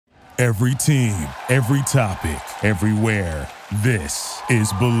Every team, every topic, everywhere. This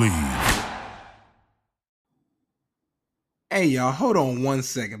is Believe. Hey, y'all, hold on one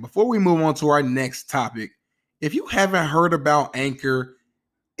second. Before we move on to our next topic, if you haven't heard about Anchor,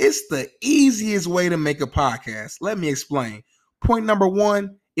 it's the easiest way to make a podcast. Let me explain. Point number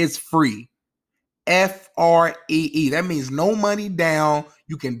one, it's free. Free. That means no money down.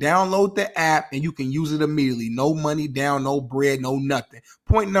 You can download the app and you can use it immediately. No money down, no bread, no nothing.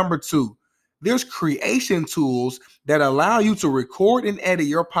 Point number two, there's creation tools that allow you to record and edit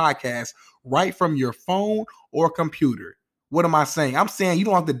your podcast right from your phone or computer. What am I saying? I'm saying you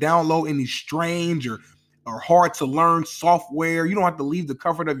don't have to download any strange or hard to learn software. You don't have to leave the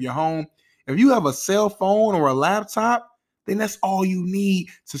comfort of your home. If you have a cell phone or a laptop, then that's all you need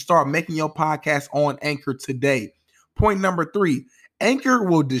to start making your podcast on Anchor today. Point number three, Anchor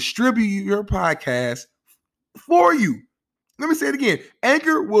will distribute your podcast for you. Let me say it again.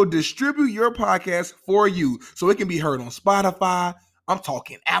 Anchor will distribute your podcast for you so it can be heard on Spotify. I'm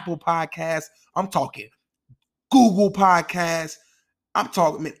talking Apple Podcasts. I'm talking Google Podcasts. I'm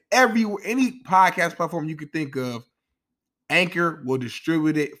talking everywhere, any podcast platform you can think of. Anchor will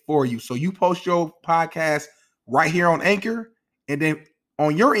distribute it for you. So you post your podcast right here on Anchor, and then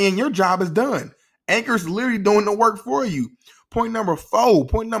on your end, your job is done. Anchor's literally doing the work for you. Point number four,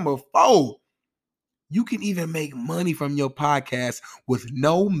 you can even make money from your podcast with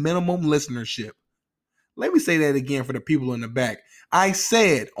no minimum listenership. Let me say that again for the people in the back. I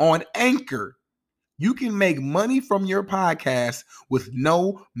said on Anchor, you can make money from your podcast with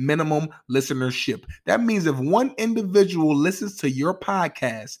no minimum listenership. That means if one individual listens to your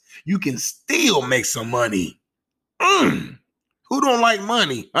podcast, you can still make some money. Who don't like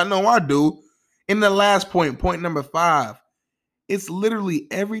money? I know I do. And the last point number 5, it's literally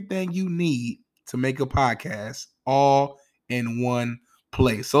everything you need to make a podcast all in one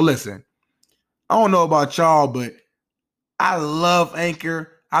place. So listen, I don't know about y'all, but I love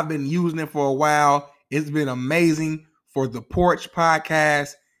Anchor. I've been using it for a while. It's been amazing for the Porch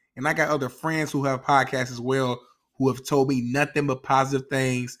podcast. And I got other friends who have podcasts as well who have told me nothing but positive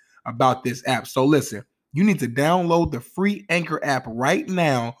things about this app. So listen, you need to download the free Anchor app right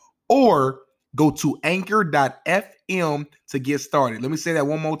now or go to anchor.fm to get started. Let me say that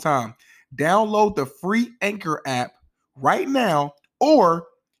one more time. Download the free Anchor app right now or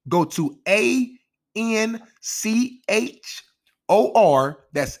go to ANCHOR,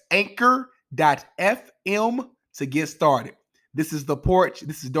 that's anchor.fm to get started. This is The Porch.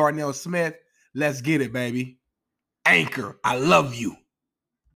 This is Darnell Smith. Let's get it, baby. Anchor, I love you.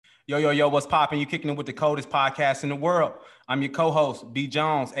 Yo, what's poppin'? You kicking it with the coldest podcast in the world. I'm your co-host, B.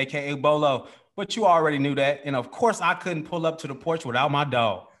 Jones, a.k.a. Bolo. But you already knew that. And of course, I couldn't pull up to the porch without my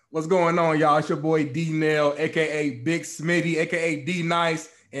dog. What's going on, y'all? It's your boy, D-Nail, a.k.a. Big Smitty, a.k.a. D-Nice.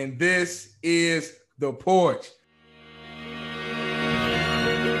 And this is The Porch.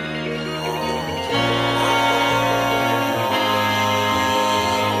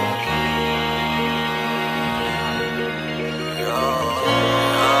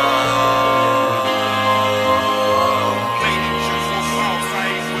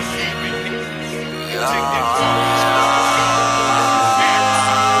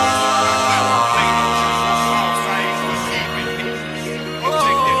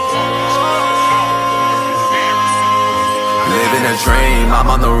 I'm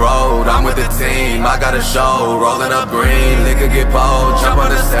on the road, I'm with the team, I got a show, rolling up green, liquor get bold, jump on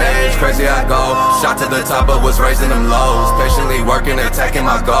the stage, crazy I go, shot to the top but was raising them lows, patiently working, attacking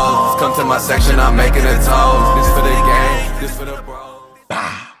my goals, come to my section, I'm making a toast, this for the game, this for the bros.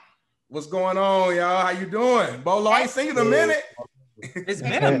 What's going on, y'all? How you doing? Bolo, I ain't seen you in a minute. It's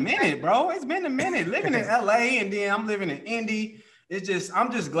been a minute, bro. It's been a minute living in LA and then I'm living in Indy.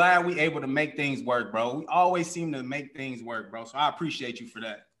 I'm just glad we able to make things work, bro. We always seem to make things work, bro. So I appreciate you for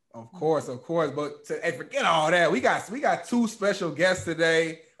that. Of course. But forget all that. We got 2 special guests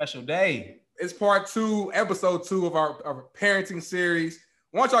today. Special day. It's part 2, episode 2 of our parenting series.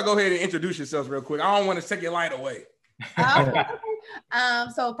 Why don't y'all go ahead and introduce yourselves real quick? I don't want to take your light away.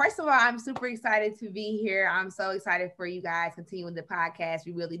 So first of all, I'm super excited to be here. I'm so excited for you guys continuing the podcast.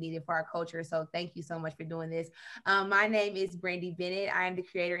 We really need it for our culture. So thank you so much for doing this. My name is Brandy Bennett. I am the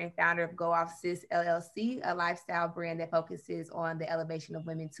creator and founder of Go Off Sis LLC, a lifestyle brand that focuses on the elevation of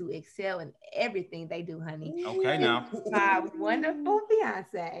women to excel in everything they do, honey. Okay, now. My wonderful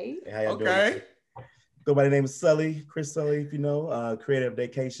fiance. Hey, how y'all doing? So my name is Sully, Chris Sully, if you know, creative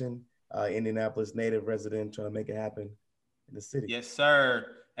vacation, Indianapolis native resident, trying to make it happen in the city. Yes, sir.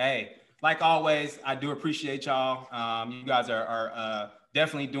 Hey, like always, I do appreciate y'all. You guys are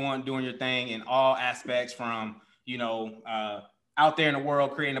definitely doing your thing in all aspects, from out there in the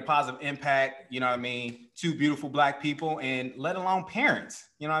world creating a positive impact, you know what I mean, to beautiful Black people, and let alone parents,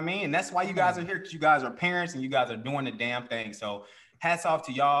 you know what I mean? And that's why you guys are here, because you guys are parents and you guys are doing the damn thing. So hats off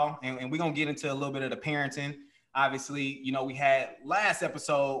to y'all. And we're going to get into a little bit of the parenting. Obviously, you know, we had last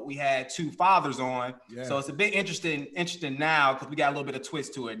episode, we had 2 fathers on. Yeah. So it's a bit interesting now, because we got a little bit of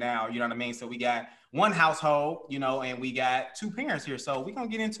twist to it now, you know what I mean? So we got one household, you know, and we got 2 parents here. So we're going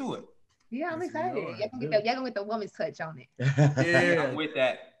to get into it. Yeah, I'm excited. Y'all gonna get the woman's touch on it. Yeah, I'm with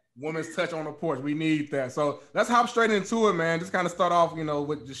that. Woman's touch on the porch. We need that. So let's hop straight into it, man. Just kind of start off, you know,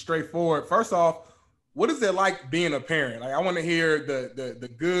 with just straightforward. First off, what is it like being a parent? Like, I want to hear the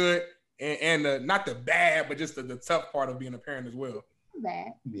good and the, not the bad, but just the tough part of being a parent as well.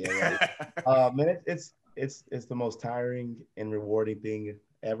 Bad. Yeah, right. Man, it's the most tiring and rewarding thing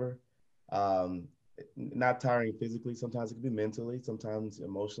ever. Not tiring physically. Sometimes it can be mentally. Sometimes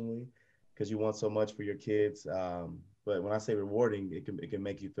emotionally, because you want so much for your kids. But when I say rewarding, it can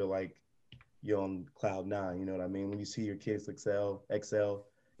make you feel like you're on cloud 9. You know what I mean? When you see your kids excel,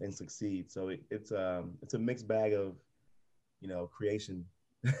 and succeed. So it's a mixed bag of, you know, creation.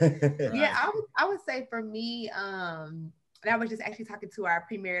 Yeah, I would say for me, and I was just actually talking to our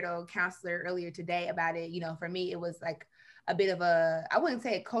premarital counselor earlier today about it. You know, for me, it was like a bit of a, I wouldn't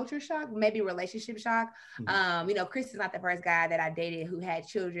say a culture shock, maybe relationship shock. Mm-hmm. You know, Chris is not the first guy that I dated who had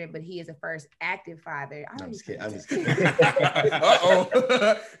children, but he is the first active father. I'm just kidding. Uh-oh.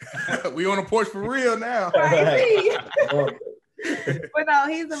 We on the porch for real now. Right. But no,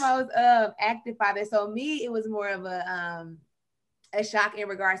 he's the most active father. So me, it was more of a shock in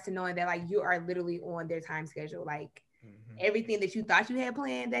regards to knowing that, like, you are literally on their time schedule. Like, everything that you thought you had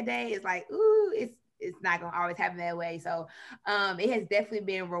planned that day is like, ooh, it's not gonna always happen that way. So it has definitely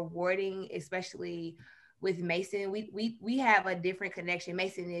been rewarding, especially with Mason. We have a different connection.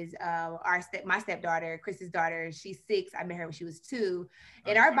 Mason is my stepdaughter, Chris's daughter. She's 6. I met her when she was 2.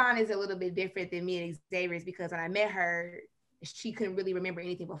 And our bond is a little bit different than me and Xavier's, because when I met her, she couldn't really remember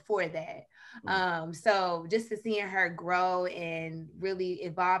anything before that. So just to seeing her grow and really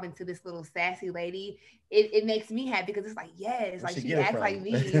evolve into this little sassy lady, it makes me happy, because it's like, yes, like she acts like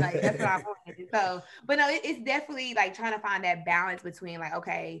me, like that's what I wanted. So, but no, it's definitely like trying to find that balance between, like,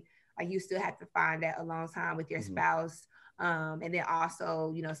 okay, like you still have to find that alone time with your spouse, and then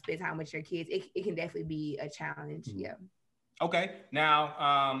also, you know, spend time with your kids. It can definitely be a challenge. Yeah. Okay.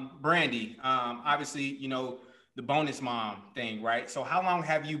 Now, Brandy, obviously, you know, the bonus mom thing, right? So how long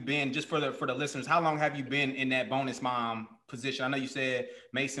have you been, just for the listeners, how long have you been in that bonus mom position? I know you said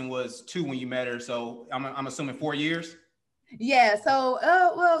Mason was 2 when you met her, so I'm assuming 4 years. Yeah. So,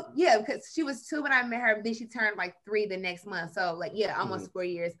 well, yeah, because she was 2 when I met her, but then she turned like 3 the next month. So, like, yeah, almost 4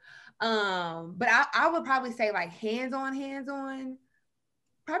 years. But I would probably say, like, hands on,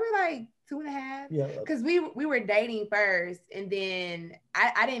 probably like 2.5. Yeah. Because we were dating first, and then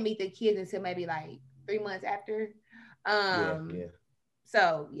I didn't meet the kids until maybe like 3 months after.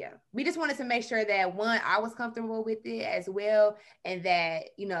 So yeah, we just wanted to make sure that, one, I was comfortable with it as well, and that,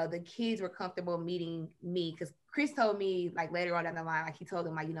 you know, the kids were comfortable meeting me, because Chris told me, like, later on down the line, like, he told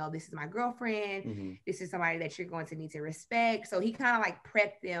them, like, you know, this is my girlfriend, this is somebody that you're going to need to respect. So he kind of like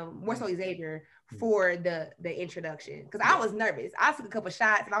prepped them, more so Xavier, for the introduction, because I was nervous. I took a couple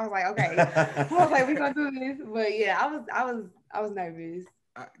shots and I was like, okay, I was like, we're gonna do this. But yeah, I was nervous.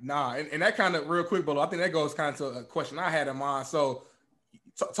 And that kind of, real quick, but I think that goes kind of to a question I had in mind. So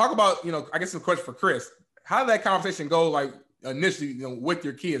talk about, you know, I guess a question for Chris. How did that conversation go, like, initially, you know, with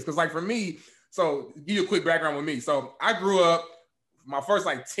your kids? Because, like, for me, so give you a quick background with me. So I grew up, my first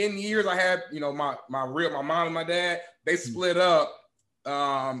like 10 years, I had, you know, my mom and my dad, they split up.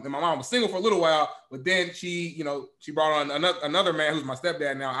 And my mom was single for a little while, but then she brought on another man who's my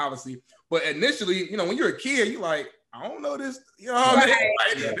stepdad now, obviously. But initially, you know, when you're a kid, you're like, I don't know this, you know what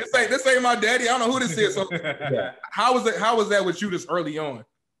I mean? Like, this ain't my daddy. I don't know who this is. So how was that with you this early on?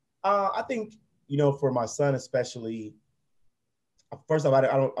 I think, you know, for my son especially, first off, I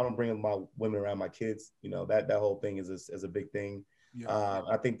don't bring my women around my kids. You know, that whole thing is a big thing. Yeah.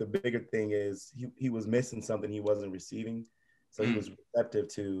 I think the bigger thing is he was missing something he wasn't receiving. So he was receptive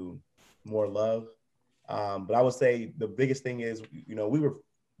to more love. But I would say the biggest thing is, you know, we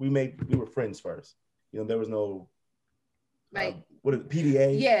were friends first. You know, there was no like what is it,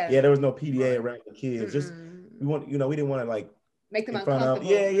 PDA? Yeah, there was no PDA around the kids. Just we didn't want to like make them uncomfortable.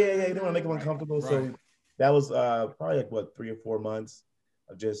 You didn't want to make them uncomfortable. Right. So that was probably like what 3 or 4 months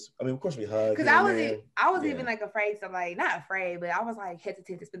of just. I mean, of course we hugged. Because I was even like afraid to, like, not afraid, but I was like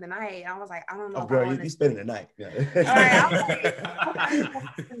hesitant to spend the night. And I was like, I don't know. Oh, girl, you spending the night. Yeah. All right, I was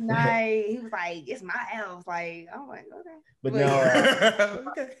like, the night. He was like, it's my house. Like, I'm like, okay. But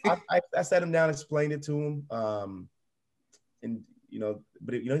no, I sat him down and explained it to him. and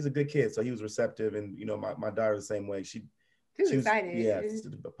but he's a good kid, so he was receptive, and my daughter the same way. She was excited. Yeah, it's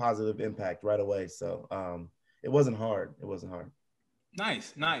a positive impact right away. So it wasn't hard.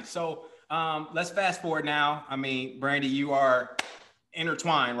 Nice. So let's fast forward now. I mean, Brandy, you are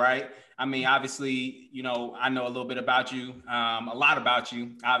intertwined, right? I mean, obviously, I know a little bit about you, a lot about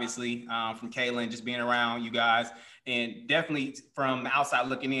you, obviously, from Kaylin, just being around you guys, and definitely from the outside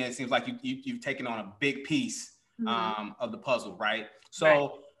looking in, it seems like you've taken on a big piece of the puzzle, right?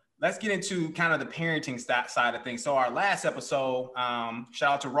 So let's get into kind of the parenting side of things. So our last episode,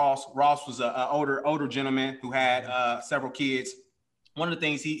 shout out to Ross. Ross was an older gentleman who had several kids. One of the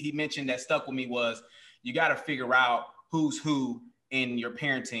things he mentioned that stuck with me was you got to figure out who's who in your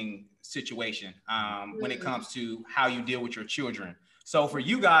parenting situation when it comes to how you deal with your children. So for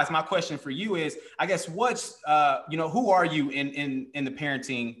you guys, my question for you is, I guess, what's, who are you in the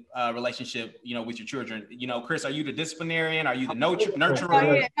parenting relationship, with your children? Chris, are you the disciplinarian? Are you the nurturer?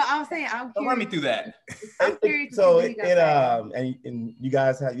 Oh, yeah. No, I'm saying, I'm curious. Run me through that. I'm curious. So and you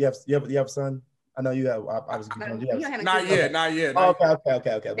guys have, you have a son? I know you have, obviously. Not yet.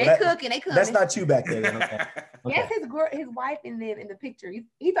 Okay. They cooking. That's not you back there. Okay. Yes, his wife in the picture.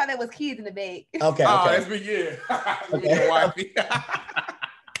 He thought that was kids in the bag. Okay. That's me, yeah. Wifey.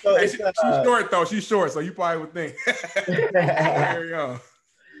 So she's short though. She's short, so you probably would think. There you go.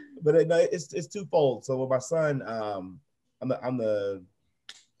 But it's twofold. So with my son, I'm the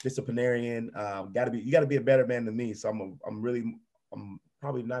disciplinarian. You gotta be a better man than me. So I'm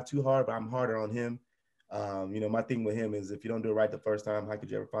probably not too hard, but I'm harder on him. My thing with him is if you don't do it right the first time, how could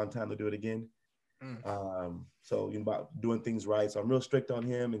you ever find time to do it again? So about doing things right. So I'm real strict on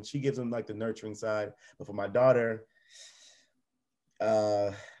him, and she gives him like the nurturing side. But for my daughter,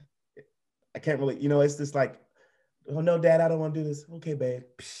 I can't really, it's just like, oh no, Dad, I don't want to do this. Okay, babe,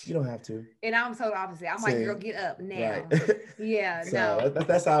 you don't have to. And I'm so opposite. I'm like, girl, get up now. Right. Yeah, so no.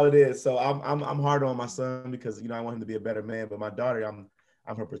 That's how it is. So I'm hard on my son because I want him to be a better man. But my daughter, I'm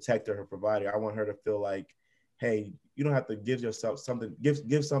her protector, her provider. I want her to feel like, hey, you don't have to give yourself something,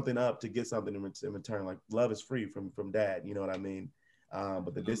 give something up to get something in return. Like love is free from Dad. You know what I mean?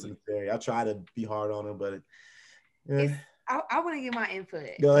 But the distance there, I try to be hard on her, but I want to get my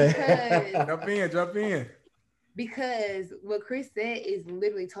input. Go ahead. Jump in. Because what Chris said is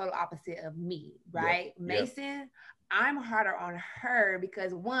literally total opposite of me, right? Yep. Mason, I'm harder on her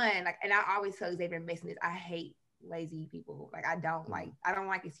because one, and I always tell Xavier and Mason this, I hate lazy people. Like I don't like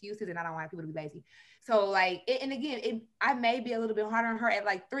excuses, and I don't like people to be lazy. So and again, I may be a little bit harder on her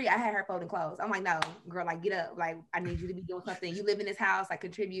at 3. I had her folding clothes. I'm like, no, girl, get up. I need you to be doing something. You live in this house,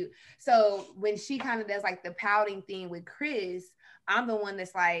 contribute. So when she kind of does the pouting thing with Chris, I'm the one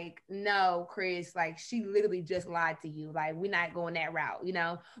that's like, no, Chris, she literally just lied to you. We're not going that route,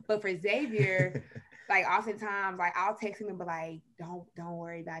 But for Xavier, oftentimes, I'll text him and be like, don't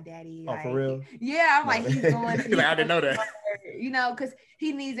worry about Daddy. Oh, for real? Yeah, I'm he's going. I didn't know that. Because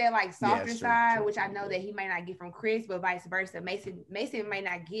he needs that softer side, which I know that he might not get from Chris, but vice versa. Mason might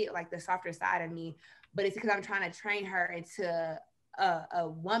not get the softer side of me, but it's because I'm trying to train her into a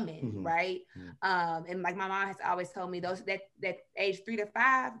woman, right? And my mom has always told me that age 3 to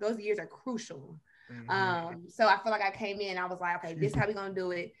 5, those years are crucial. So I feel like I came in, I was like, okay, this is how we're gonna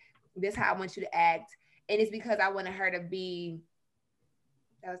do it. This is how I want you to act. And it's because I wanted her to be,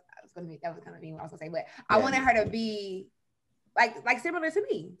 that was kind of mean what I was gonna say, but I wanted her to be like similar to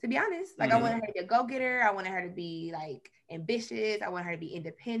me, to be honest. I wanted her to be a go-getter. I wanted her to be ambitious. I wanted her to be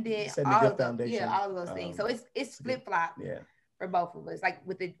independent. All of those things. So it's flip-flop for both of us,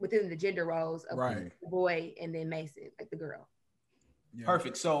 within the gender roles of the boy and then Mason, the girl. Yeah.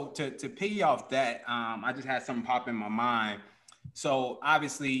 Perfect. So to piggy off that, I just had something pop in my mind. So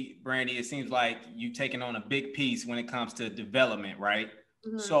obviously, Brandy, it seems like you've taken on a big piece when it comes to development, right?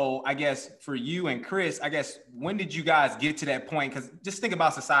 So I guess for you and Chris, when did you guys get to that point? Because just think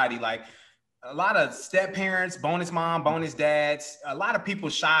about society, a lot of step parents, bonus mom, bonus dads, a lot of people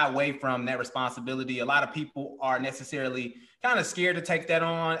shy away from that responsibility. A lot of people are necessarily kind of scared to take that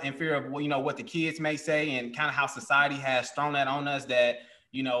on in fear of, what the kids may say and kind of how society has thrown that on us that,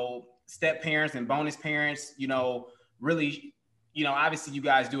 step parents and bonus parents, really, obviously you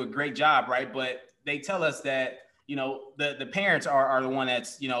guys do a great job, right? But they tell us that, the parents are the one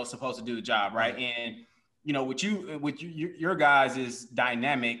that's, supposed to do the job, right? And, with your guys is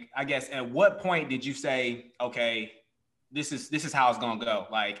dynamic. I guess at what point did you say, okay, this is how it's gonna go?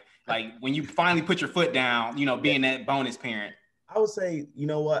 Like when you finally put your foot down, being that bonus parent. I would say, you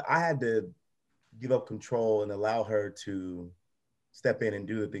know what, I had to give up control and allow her to step in and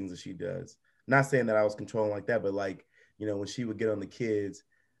do the things that she does. Not saying that I was controlling like that, but when she would get on the kids,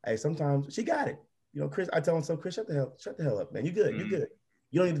 hey, sometimes she got it. you know, Chris, I tell him, so Chris, shut the hell up, man. You good. You good.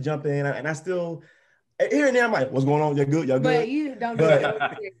 You don't need to jump in. And I still, here and there, I'm like, what's going on? Y'all good? Y'all good? But you don't do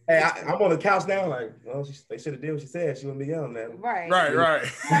that. Hey, I'm on the couch now, like, well, they should have did what she said. She wouldn't be yelling at me. Right.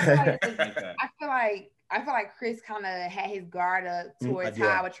 I feel like Chris kind of had his guard up towards how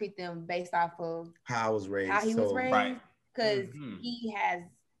I would treat them based off of how I was raised. How he was raised. Because Mm-hmm. he has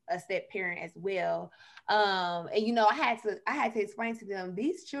a step parent as well. And you know, I had to explain to them,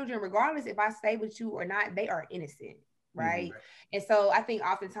 these children, regardless if I stay with you or not, they are innocent. Right. Mm-hmm. And so I think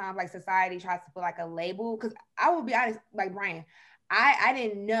oftentimes like society tries to put like a label, because I will be honest, like Brian, I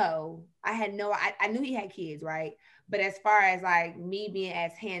didn't know. I knew he had kids, right? But as far as like me being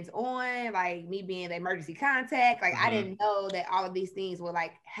as hands-on, like me being the emergency contact, like I didn't know that all of these things would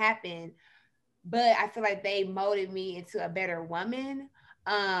like happen. But I feel like they molded me into a better woman.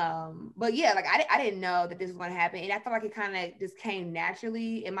 But yeah, like I didn't know that this was going to happen, and I feel like it kind of just came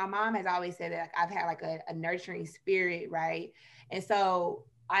naturally. And my mom has always said that like, I've had like a nurturing spirit, right? And so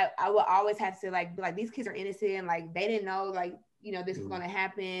I will always have to like be like, these kids are innocent, like they didn't know like, you know, this was going to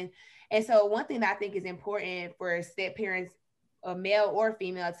happen. And so one thing that I think is important for step parents, male or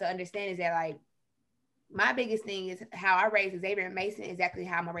female, to understand is that like my biggest thing is how I raise Xavier and Mason, exactly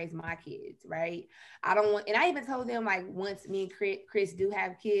how I'm gonna raise my kids, right? I don't want, and I even told them like once me and Chris do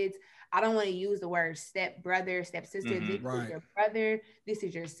have kids, I don't want to use the word step brother, step sister. This is your brother, this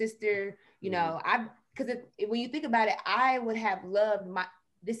is your sister. You know, because when you think about it, I would have loved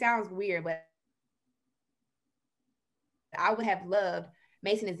this sounds weird, but I would have loved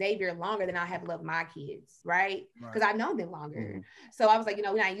Mason and Xavier longer than I have loved my kids, right? Because I've known them longer. So I was like, you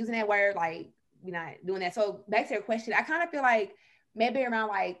know, we're not using that word, like, we're not doing that. So back to your question, I kind of feel like maybe around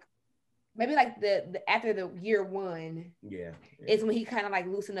like the after the year one, is when he kind of like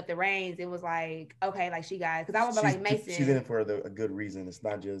loosened up the reins. It was like, okay, like she got, because I was like, Mason, she's in it for a good reason. It's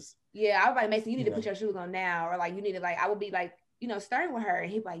not just, I was like, Mason, you need to put your shoes on now, or like you need to like, I would be like, you know, stern with her,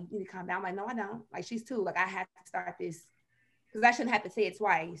 and he'd be like, you need to calm down. I'm like, no, I don't. Like she's 2. Like I have to start this, because I shouldn't have to say it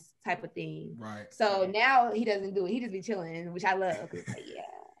twice, type of thing. Right. So now he doesn't do it. He just be chilling, which I love. Like,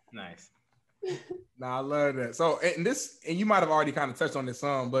 Nice. Nah, I love that. So, and you might have already kind of touched on this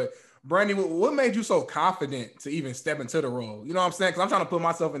some, but Brandy, what made you so confident to even step into the role? You know what I'm saying? Because I'm trying to put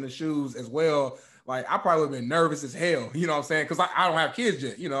myself in the shoes as well. Like, I probably would have been nervous as hell. You know what I'm saying? Because I don't have kids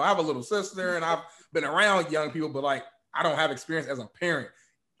yet. You know, I have a little sister, and I've been around young people, but like, I don't have experience as a parent.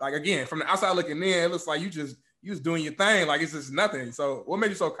 Like, again, from the outside looking in, it looks like you just doing your thing. Like, it's just nothing. So, what made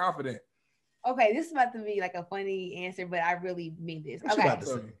you so confident? Okay, this is about to be like a funny answer, but I really mean this. What okay.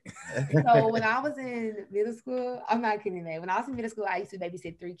 So when I was in middle school, I'm not kidding that. When I was in middle school, I used to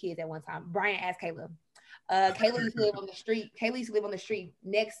babysit 3 kids at one time. Brian asked Caleb. Kayla used to live on the street. Kayla used to live on the street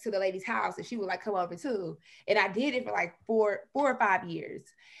next to the lady's house, and she would like come over too. And I did it for like 4 or 5 years.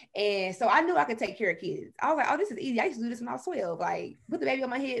 And so I knew I could take care of kids. I was like, oh, this is easy. I used to do this when I was 12. Like, put the baby on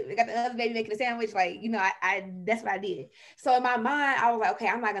my head. I got the other baby making a sandwich. Like, you know, I that's what I did. So in my mind, I was like, okay,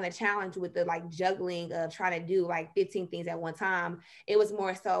 I'm not gonna challenge with the like juggling of trying to do like 15 things at one time. It was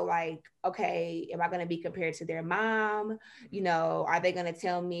more so like, okay, am I gonna be compared to their mom? You know, are they gonna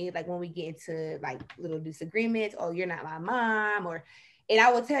tell me like when we get into like little disagreements, oh, you're not my mom? And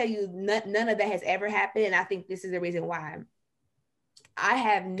I will tell you, none of that has ever happened. And I think this is the reason why. I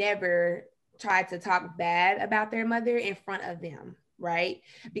have never tried to talk bad about their mother in front of them, right?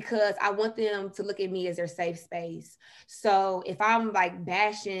 Because I want them to look at me as their safe space. So if I'm like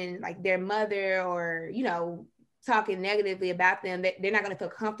bashing like their mother or, you know, talking negatively about them, they're not going to feel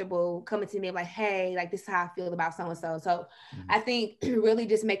comfortable coming to me like, hey, like this is how I feel about so-and-so. So I think really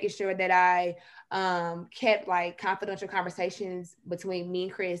just making sure that I kept like confidential conversations between me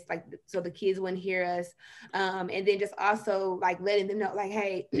and Chris, like so the kids wouldn't hear us. And then just also like letting them know like,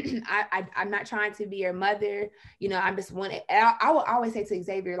 hey, I'm not trying to be your mother. You know, I'm just one. I will always say to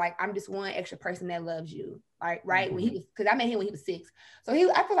Xavier, like, I'm just one extra person that loves you. Like, right. When he was, because I met him when he was 6. So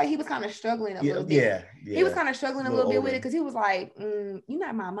I feel like he was kind of struggling a little bit. Yeah. He was kind of struggling a little bit with it because he was like, you're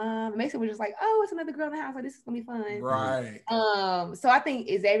not my mom. Mason was just like, oh, it's another girl in the house. Like, this is gonna be fun. Right. So I think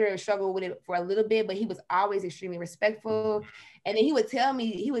Xavier struggled with it for a little bit, but he was always extremely respectful. And then he would tell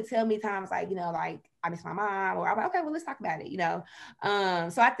me times like, you know, like, I miss my mom, or I'm like, okay, well, let's talk about it, you know?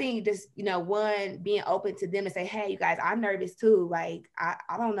 So I think just, you know, one, being open to them and say, hey, you guys, I'm nervous too. Like,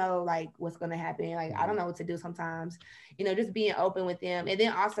 I don't know, like, what's going to happen. Like, I don't know what to do sometimes, you know, just being open with them. And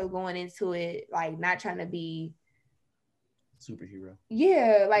then also going into it, like, not trying to be superhero.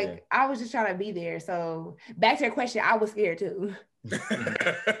 Yeah, like, I was just trying to be there. So back to your question, I was scared too.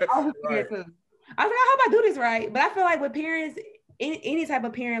 I was scared too. I was like, I hope I do this right. But I feel like with parents, any type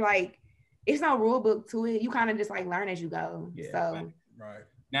of parent, like, it's no rule book to it. You kind of just like learn as you go. Yeah, so right.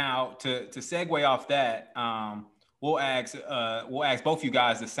 Now, to segue off that, we'll ask both you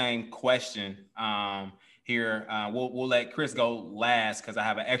guys the same question here. We'll let Chris go last because I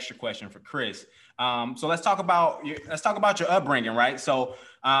have an extra question for Chris. So let's talk about your upbringing, right? So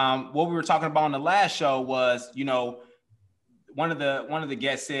what we were talking about on the last show was, you know, one of the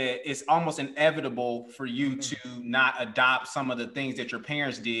guests said it's almost inevitable for you to not adopt some of the things that your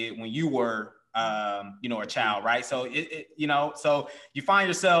parents did when you were you know, a child, right? So you know, so you find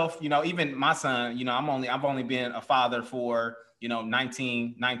yourself, you know, even my son, you know, I've only been a father for, you know,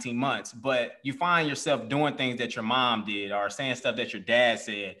 19 months, but you find yourself doing things that your mom did or saying stuff that your dad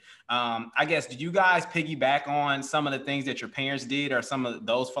said. I guess, did you guys piggyback on some of the things that your parents did or some of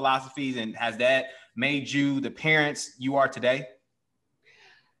those philosophies, and has that made you the parents you are today?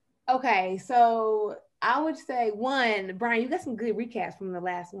 Okay, so I would say, one, Brian, you got some good recaps from the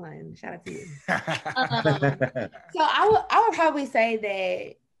last one. Shout out to you. So I would probably say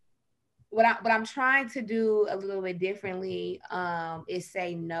that what I'm trying to do a little bit differently is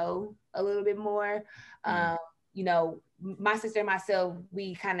say no a little bit more. You know, my sister and myself,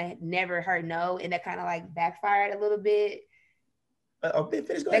 we kind of never heard no, and that kind of like backfired a little bit.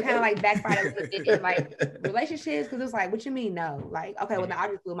 They kind of like backfired a little bit in like relationships, because it's like, what you mean no? Like, okay, well, now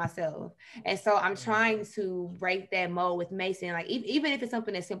I'll just do it myself. And so I'm trying to break that mold with Mason. Like, even if it's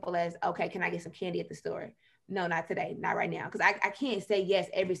something as simple as, okay, can I get some candy at the store? No, not today, not right now. Because I can't say yes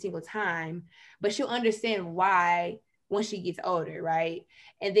every single time, but she'll understand why once she gets older, right?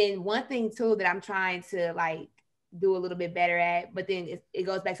 And then one thing too that I'm trying to like do a little bit better at, but then it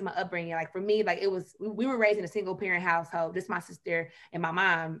goes back to my upbringing. Like for me, like we were raised in a single parent household, just my sister and my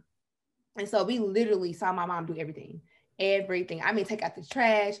mom. And so we literally saw my mom do everything. I mean, take out the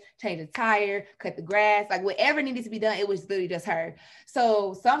trash, change the tire, cut the grass, like whatever needed to be done, it was literally just her.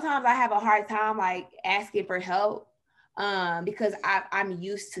 So sometimes I have a hard time like asking for help because I'm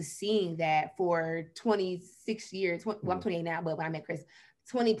used to seeing that for 26 years. Well, I'm 28 now, but when I met Chris,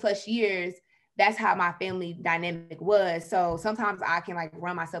 20 plus years, that's how my family dynamic was. So sometimes I can like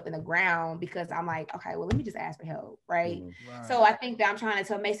run myself in the ground because I'm like, okay, well, let me just ask for help. Right. So I think that I'm trying to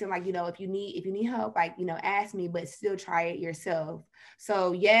tell Mason, like, you know, if you need help, like, you know, ask me, but still try it yourself.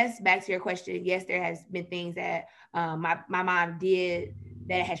 So yes, back to your question. Yes, there has been things that my mom did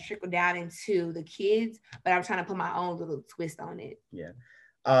that has trickled down into the kids, but I'm trying to put my own little twist on it. Yeah.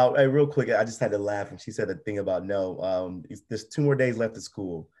 Hey, real quick, I just had to laugh when she said the thing about no. There's 2 more days left of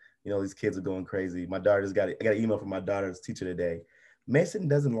school. You know, these kids are going crazy. I got an email from my daughter's teacher today. Mason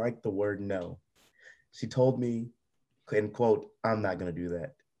doesn't like the word no. She told me, and quote, I'm not going to do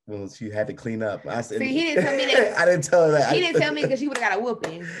that. When she had to clean up. I said, see, he didn't tell me that. I didn't tell her that. He didn't tell me because she would have got a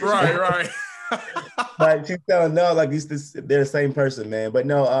whooping. Right. But she's telling no, like they're the same person, man. But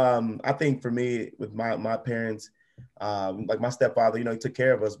no, I think for me, with my parents, like my stepfather, you know, he took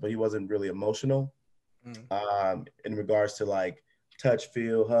care of us, but he wasn't really emotional in regards to like touch,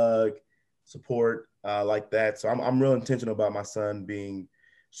 feel, hug, support, like that. So I'm real intentional about my son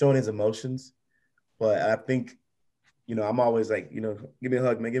showing his emotions. But I think, you know, I'm always like, you know, give me a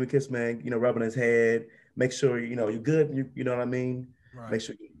hug, man, give me a kiss, man, you know, rubbing his head, make sure, you know, you're good, you know what I mean? Right. Make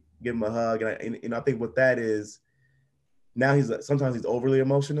sure you give him a hug. And I think what that is, now sometimes he's overly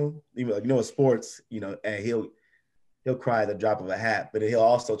emotional. Even like, you know, in sports, you know, and he'll cry at the drop of a hat, but he'll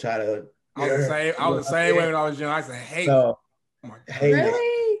also try to. I was the same way when I was young. I said, hey.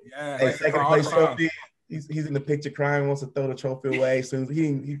 Really? Yeah. Hey, second place trophy. He's in the picture crying, wants to throw the trophy away. As soon as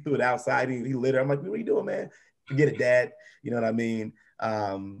he threw it outside, he lit it. I'm like, what are you doing, man? Forget it, Dad. You know what I mean?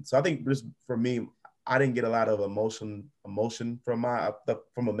 So I think just for me, I didn't get a lot of emotion from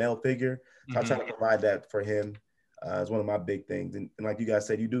a male figure. So I try to provide that for him as one of my big things. And like you guys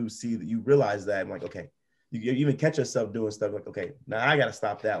said, you do see that, you realize that. I'm like, okay, you even catch yourself doing stuff like, okay, now I got to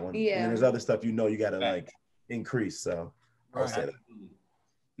stop that one. Yeah. And then there's other stuff, you know, you got to like increase. So I'll say that.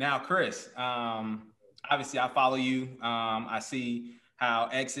 Now, Chris, obviously I follow you. I see how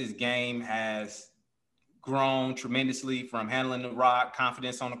X's game has grown tremendously from handling the rock,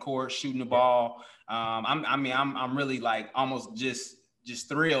 confidence on the court, shooting the ball. I'm really like almost just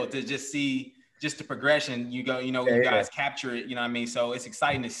thrilled to just see just the progression. You guys capture it, you know what I mean? So it's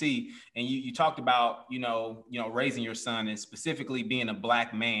exciting to see. And you talked about, you know, raising your son and specifically being a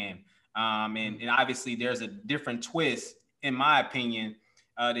Black man. And obviously there's a different twist, in my opinion,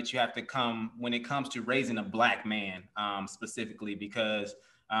 that you have to come when it comes to raising a Black man, specifically because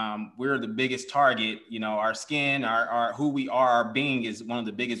we're the biggest target. You know, our skin, our who we are, our being is one of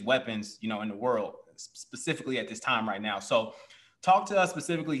the biggest weapons, you know, in the world, specifically at this time right now. So talk to us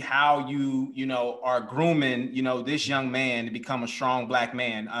specifically how you are grooming, this young man to become a strong Black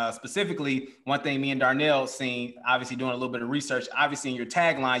man. Specifically, one thing me and Darnell seen, obviously doing a little bit of research, obviously in your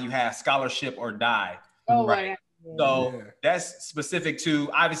tagline, you have scholarship or die. Oh, right. So that's specific to,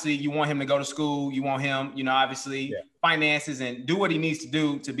 obviously you want him to go to school. You want him, obviously finances and do what he needs to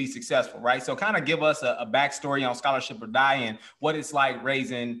do to be successful. Right. So kind of give us a backstory on scholarship or die and what it's like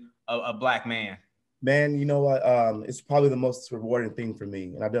raising a Black man. Man, you know what? It's probably the most rewarding thing for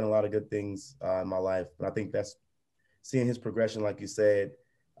me. And I've done a lot of good things in my life. But I think that's seeing his progression, like you said,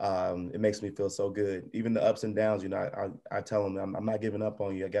 it makes me feel so good. Even the ups and downs, I tell him, I'm not giving up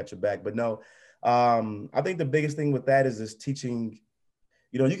on you. I got your back. But no, I think the biggest thing with that is just teaching,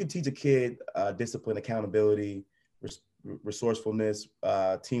 you can teach a kid discipline, accountability, resourcefulness,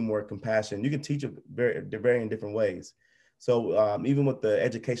 teamwork, compassion. You can teach it very in different ways. So even with the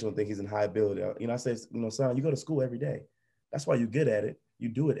educational thing, he's in high ability. I say, son, you go to school every day. That's why you're good at it. You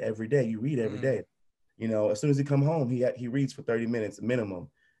do it every day. You read every day. As soon as he come home, he reads for 30 minutes minimum.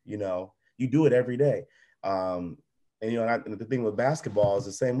 You do it every day. And the thing with basketball is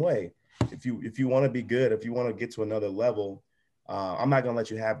the same way. If you want to be good, if you want to get to another level, I'm not gonna let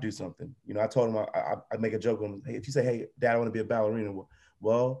you do something. I told him I make a joke with him. Hey, if you say, "Hey, Dad, I want to be a ballerina,"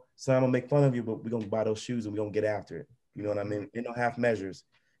 well, son, I'm gonna make fun of you, but we're gonna buy those shoes and we're gonna get after it. You know what I mean? Ain't no half measures.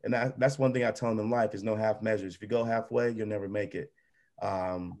 And that's one thing I tell him in life is no half measures. If you go halfway, you'll never make it.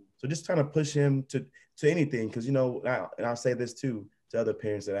 So just trying to push him to anything. Cause and I'll say this too, to other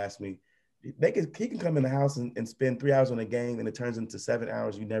parents that ask me, he can come in the house and spend 3 hours on a game and it turns into 7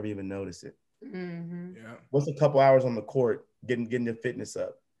 hours. You never even notice it. Mm-hmm. Yeah. What's a couple hours on the court, getting your fitness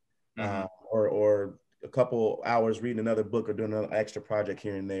up, or a couple hours reading another book or doing another extra project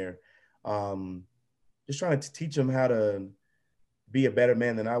here and there. Just trying to teach him how to be a better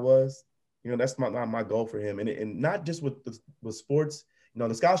man than I was. That's my goal for him. And not just with sports,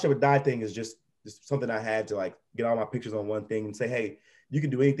 the scholarship or die thing is just something I had to get all my pictures on one thing and say, hey, you can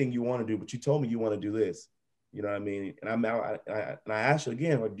do anything you want to do, but you told me you want to do this. You know what I mean? And I asked you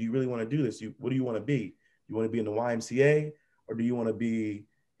again, do you really want to do this? What do you want to be? You want to be in the YMCA or do you want to be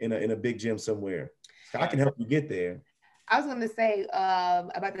in a big gym somewhere? So I can help you get there. I was going to say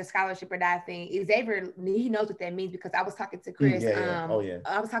about the scholarship or die thing. Xavier, he knows what that means because I was talking to Chris.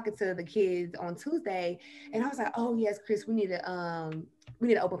 I was talking to the kids on Tuesday, and I was like, "Oh yes, Chris, we need to open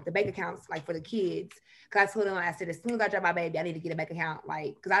up the bank accounts for the kids." Because I told him, I said, as soon as I drop my baby, I need to get a bank account,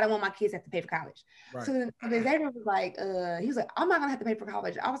 because I don't want my kids to have to pay for college. Right. So then Xavier was like, he was like, I'm not gonna have to pay for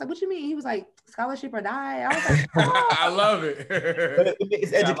college. I was like, what you mean? He was like, scholarship or die. I was like, oh. I love it. But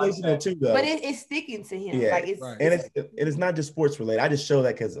it's educational too, though. But it's sticking to him. Yeah. It's not just sports related. I just show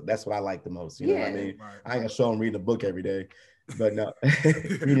that because that's what I like the most. You know what I mean? Right. I ain't gonna show him reading a book every day. But no,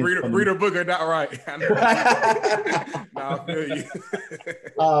 read a book or not right. No, I feel you.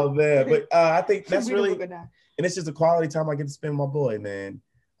 Oh man, but I think that's really, and it's just a quality time I get to spend with my boy, man.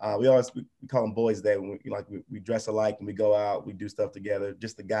 We call them Boys Day when we dress alike and we go out, we do stuff together,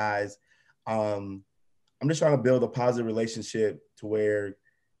 just the guys. I'm just trying to build a positive relationship to where,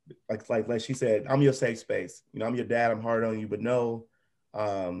 like she said, I'm your safe space. I'm your dad. I'm hard on you, but no.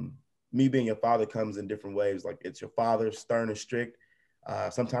 Me being your father comes in different ways. It's your father, stern and strict.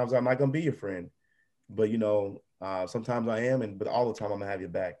 Sometimes I'm not gonna be your friend, but sometimes I am, but all the time I'm gonna have your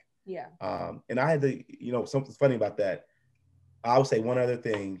back. Yeah. And I had to, something funny about that. I would say one other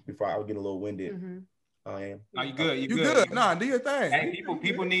thing before I would get a little winded. Mm-hmm. I am. Oh, you good? You good? Nah, do your thing. Hey,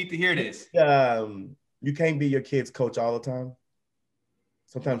 people need to hear this. You can't be your kid's coach all the time.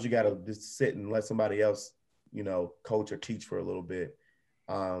 Sometimes you gotta just sit and let somebody else, coach or teach for a little bit.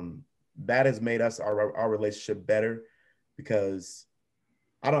 That has made us our relationship better because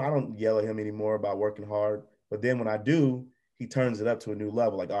I don't yell at him anymore about working hard. But then when I do, he turns it up to a new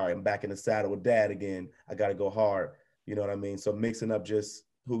level. All right, I'm back in the saddle with dad again. I got to go hard. You know what I mean? So mixing up just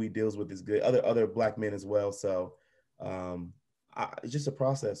who he deals with is good. Other Black men as well. So it's just a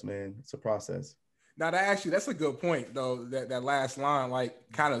process, man. It's a process. Now, that's a good point, though, that last line,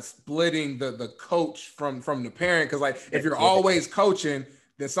 kind of splitting the coach from the parent. Because, if you're always coaching,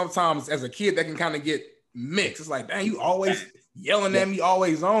 then sometimes as a kid, that can kind of get mixed. It's like, dang, you always yelling at me,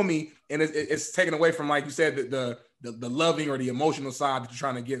 always on me. And it's taken away from, like you said, the loving or the emotional side that you're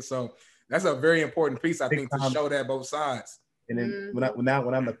trying to get. So that's a very important piece, I think, to show that both sides. And then when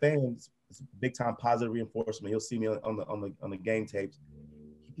I'm a fan, it's big time positive reinforcement. You'll see me on the game tapes.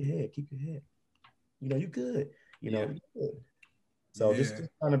 Keep your head. You're good. You're good. So just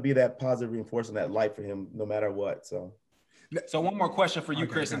trying to be that positive reinforcement, that light for him, no matter what. So one more question for you,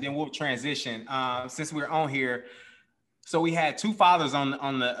 Chris, and then we'll transition. Since we're on here, So we had two fathers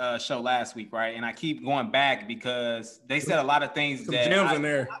on the show last week, right? And I keep going back because they said a lot of things Some that gems in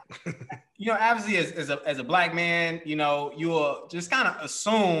there. Obviously as a black man, you will just kind of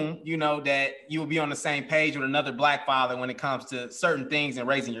assume, that you will be on the same page with another black father when it comes to certain things and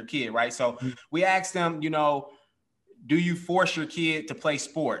raising your kid, right? So we asked them, do you force your kid to play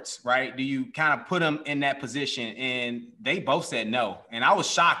sports, right? Do you kind of put them in that position? And they both said no. And I was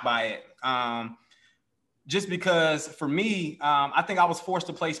shocked by it. Just because for me, I think I was forced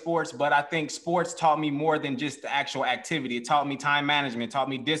to play sports, but I think sports taught me more than just the actual activity. It taught me time management, it taught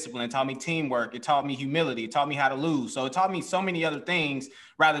me discipline, it taught me teamwork, it taught me humility, it taught me how to lose. So it taught me so many other things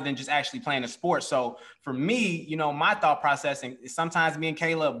rather than just actually playing a sport. So for me, my thought process, and sometimes me and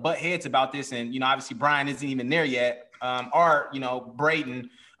Kayla butt heads about this, and obviously Brian isn't even there yet, or Braden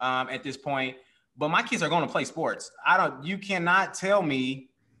at this point, but my kids are going to play sports. You cannot tell me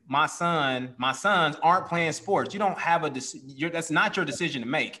my sons aren't playing sports. You don't have that's not your decision to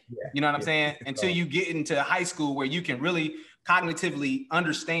make. Yeah. You know what I'm saying? Until you get into high school where you can really cognitively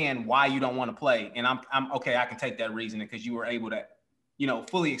understand why you don't want to play. And I'm okay. I can take that reasoning because you were able to,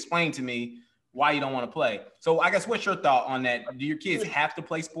 fully explain to me why you don't want to play. So I guess what's your thought on that? Do your kids have to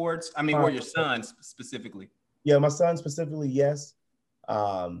play sports? I mean, or your sons specifically? Yeah, my son specifically, yes.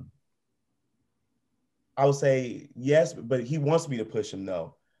 I would say yes, but he wants me to push him,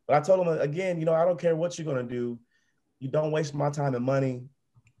 no. But I told him, again, I don't care what you're going to do. You don't waste my time and money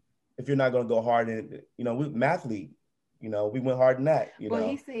if you're not going to go hard in it. We mathlete, we went hard in that. Well,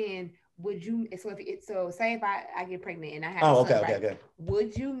 he's saying, would you, so say if I get pregnant and I have a son, okay, right? Okay.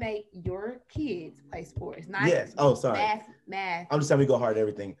 Would you make your kids play sports? Not yes. Oh, sorry. Math. I'm just saying we go hard at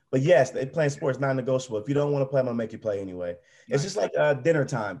everything. But yes, playing sports is non-negotiable. If you don't want to play, I'm going to make you play anyway. It's just like dinner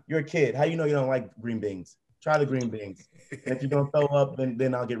time. You're a kid. How you know you don't like green beans? Try the green beans. And if you don't throw up,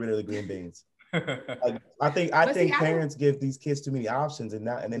 then I'll get rid of the green beans. I think parents give these kids too many options, and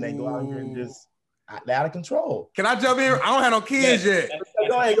then they go out here and just they're out of control. Can I jump in? I don't have no kids yet.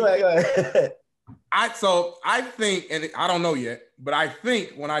 Go ahead. I think, and I don't know yet, but I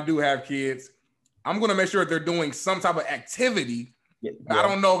think when I do have kids, I'm going to make sure they're doing some type of activity. Yeah. I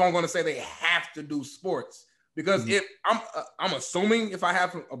don't know if I'm going to say they have to do sports. Because if I'm assuming if I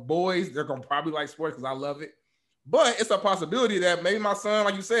have boys, they're gonna probably like sports because I love it. But it's a possibility that maybe my son,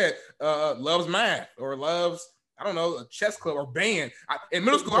 like you said, loves math or loves, I don't know, a chess club or band. In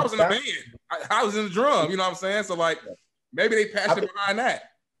middle school, I was in a band. I was in the drum. You know what I'm saying? So maybe they passionate behind that.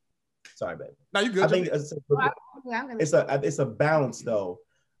 Sorry, babe. No, you good. I think it's a balance though.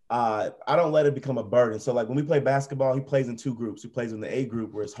 I don't let it become a burden. So when we play basketball, he plays in two groups. He plays in the A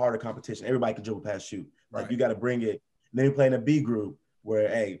group where it's harder competition. Everybody can dribble, pass, shoot. You got to bring it. And then you play in a B group where,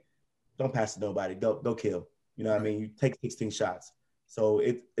 hey, don't pass to nobody. Go kill. You know what I mean? You take 16 shots. So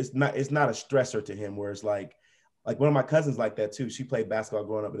it's not a stressor to him. Where it's like one of my cousins like that too. She played basketball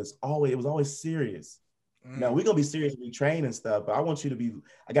growing up, and it was always serious. Now we're gonna be serious when we train and stuff, but I want you to be.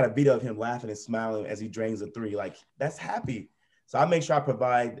 I got a video of him laughing and smiling as he drains a three. That's happy. So I make sure I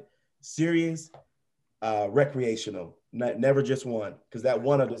provide serious, recreational. Never just one, because that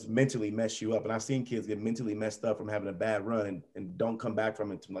one will just mentally mess you up. And I've seen kids get mentally messed up from having a bad run and don't come back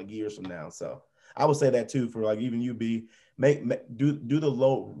from it to years from now. So I would say that too for even you, B, do the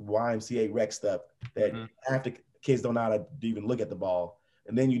low YMCA rec stuff that half the kids don't know how to even look at the ball.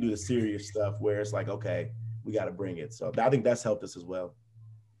 And then you do the serious stuff where it's okay, we got to bring it. So I think that's helped us as well.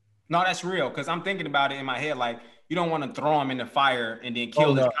 No, that's real. Because I'm thinking about it in my head, you don't want to throw him in the fire and then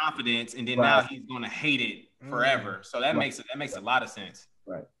kill his confidence. And then now he's going to hate it forever. So that makes a lot of sense.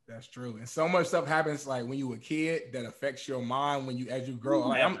 Right. That's true. And so much stuff happens when you were a kid that affects your mind as you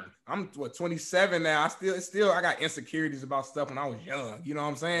grow. I'm 27 now. I got insecurities about stuff when I was young. You know what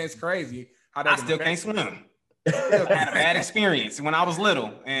I'm saying? It's crazy. I still can't swim. I had a bad experience when I was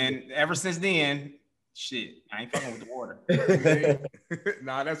little. And ever since then, shit, I ain't fucking with the water.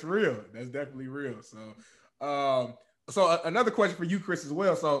 Nah, that's real. That's definitely real. So another question for you, Chris, as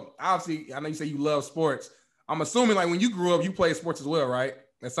well. So obviously, I know you say you love sports. I'm assuming when you grew up, you played sports as well, right?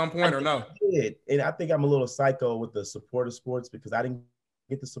 At some point or no? I did. And I think I'm a little psycho with the support of sports because I didn't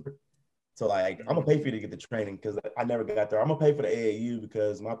get the support. So I'm gonna pay for you to get the training because I never got there. I'm gonna pay for the AAU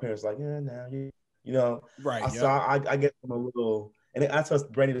because my parents right. Right. So I get them a little, and I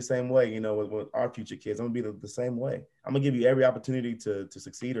trust Brandy the same way. With our future kids, I'm gonna be the same way. I'm gonna give you every opportunity to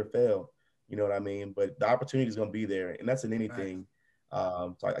succeed or fail. You know what I mean? But the opportunity is gonna be there, and that's in anything.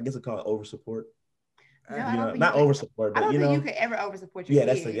 So I guess I call it over support. No, not over support, but I don't think you could ever over support your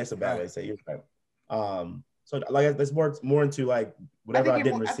kids. That's a bad way to say it. You're right. So let's work more into whatever I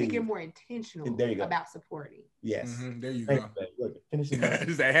didn't receive. I think you're more intentional about supporting. Yes. There you go. Finish him up.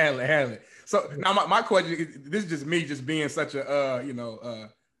 Just say handle it. So now my question, this is just me just being such a,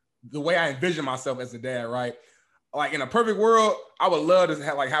 the way I envision myself as a dad, right? Like in a perfect world, I would love to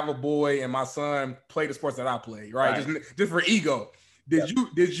have a boy and my son play the sports that I play, right? Just for ego.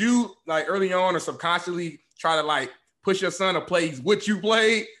 Did you like early on or subconsciously try to like push your son to play what you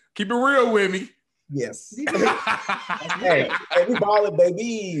played? Keep it real with me. Yes. hey, we balling,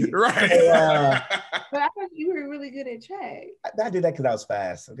 baby. Right. But I thought you were really good at track. I did that because I was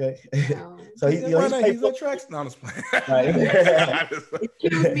fast. Okay. Oh. So he's a track. No, I'm just playing.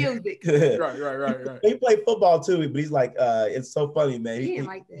 Cue music. Right. He played football too, but he's like, it's so funny, man. He didn't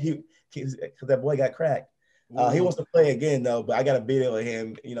like that. Because that boy got cracked. He wants to play again though, but I got a video of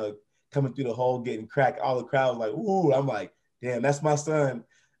him, coming through the hole, getting cracked. All the crowd was like, ooh. I'm like, damn, that's my son.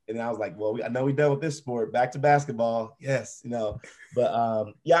 And I was like, well, I know we're done with this sport. Back to basketball. Yes, But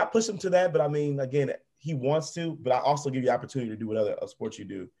I push him to that. But I mean, again, he wants to, but I also give you the opportunity to do what other sports you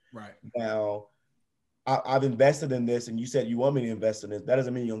do. Right. Now, I've invested in this, and you said you want me to invest in this. That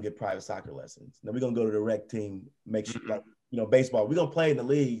doesn't mean you're going to get private soccer lessons. Now, we're going to go to the rec team, make sure, baseball. We're going to play in the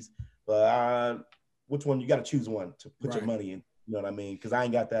leagues, but which one? You got to choose one to put your money in. You know what I mean? Because I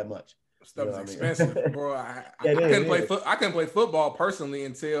ain't got that much. Stuff is expensive, bro. I couldn't play football personally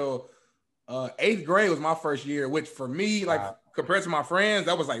until 8th grade was my first year, which for me, compared to my friends,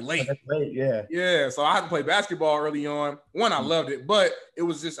 that was like late. That's late, yeah. Yeah, so I had to play basketball early on. One, I loved it, but it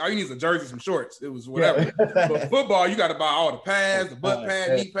was just all you need is a jersey, some shorts. It was whatever. Yeah. But football, you got to buy all the pads, the butt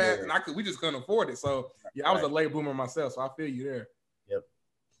pads, knee pads, and we just couldn't afford it. So I was a late bloomer myself, so I feel you there. Yep.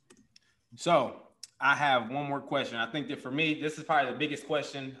 So I have one more question. I think that for me, this is probably the biggest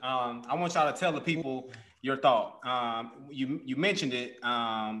question. I want y'all to tell the people your thought. You mentioned it,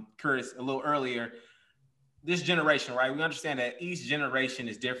 Curtis, a little earlier. This generation, right? We understand that each generation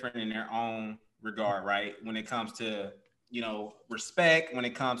is different in their own regard, right? When it comes to, respect, when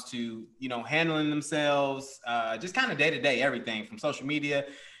it comes to, handling themselves, just kind of day-to-day, everything from social media,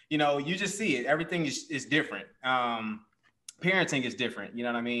 you just see it. Everything is different. Parenting is different. You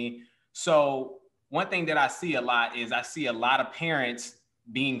know what I mean? So one thing that I see a lot is I see a lot of parents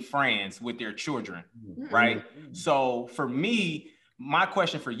being friends with their children, right? So for me, my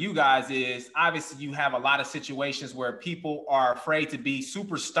question for you guys is, obviously you have a lot of situations where people are afraid to be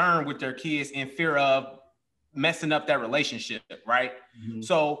super stern with their kids in fear of messing up that relationship, right? Mm-hmm.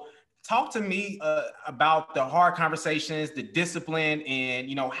 So talk to me about the hard conversations, the discipline,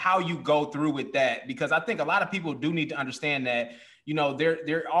 and, how you go through with that, because I think a lot of people do need to understand that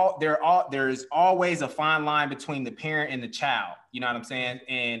there's always a fine line between the parent and the child. You know what I'm saying?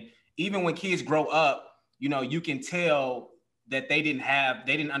 And even when kids grow up, you can tell that they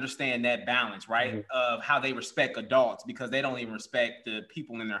didn't understand that balance, right? Mm-hmm. Of how they respect adults, because they don't even respect the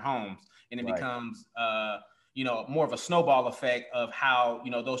people in their homes. And it becomes, more of a snowball effect of how,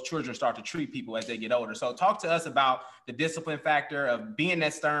 those children start to treat people as they get older. So talk to us about the discipline factor of being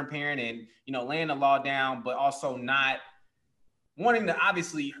that stern parent and, laying the law down, but also not wanting to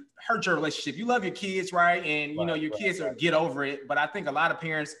obviously hurt your relationship. You love your kids, right? And your kids get over it. But I think a lot of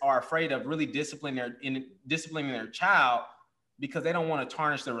parents are afraid of really disciplining their child because they don't want to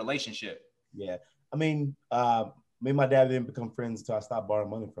tarnish the relationship. Yeah. I mean, me and my dad didn't become friends until I stopped borrowing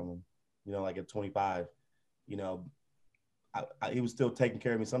money from him, like at 25, he was still taking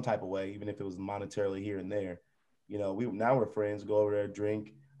care of me some type of way, even if it was monetarily here and there. Now we're friends, go over there,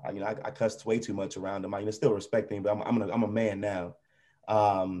 drink. I cussed way too much around him. I still respect him, but I'm a man now.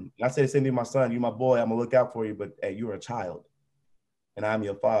 I say the same thing to my son. You're my boy. I'm gonna look out for you, but hey, you're a child, and I'm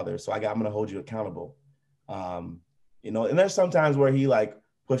your father, so I'm gonna hold you accountable. And there's sometimes where he like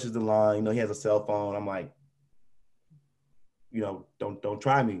pushes the line. He has a cell phone. I'm like, don't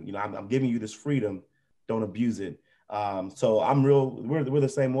try me. I'm giving you this freedom. Don't abuse it. So we're the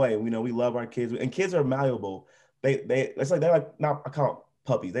same way. We love our kids, and kids are malleable. They're like, not, I call it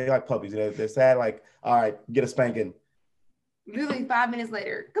puppies. They like puppies. They're sad. Like, all right, get a spanking. Literally 5 minutes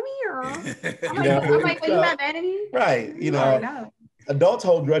later, come here. I'm like, are you not mad at me? Right. Adults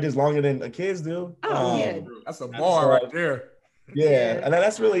hold grudges longer than kids do. Oh, yeah. That's a bar right there. Yeah. And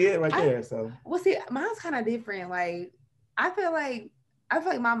that's really it right there. So. Well, see, mine's kind of different. Like, I feel like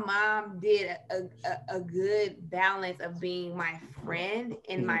my mom did a good balance of being my friend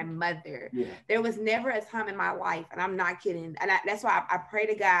and my mother. Yeah. There was never a time in my life, and I'm not kidding, and that's why I pray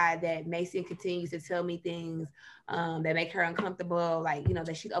to God that Mason continues to tell me things that make her uncomfortable, like,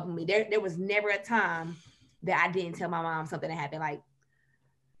 that she's open me. There was never a time that I didn't tell my mom something that happened. Like,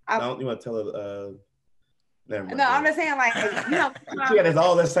 you want to tell her Never mind. No, I'm just saying, like, you know, She got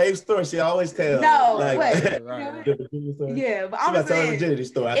all the same story. She always tells. No, like, wait. Yeah, but she I'm about to tell a saying, virginity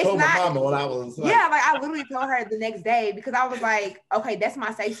story. I it's told my not- mama when I was like, yeah, like I literally told her the next day because I was like, okay, that's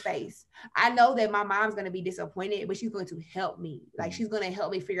my safe space. I know that my mom's gonna be disappointed, but she's going to help me. Like, she's gonna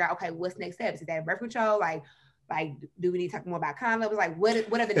help me figure out, okay, what's next steps? Is that birth control? Like, do we need to talk more about condoms? Like, what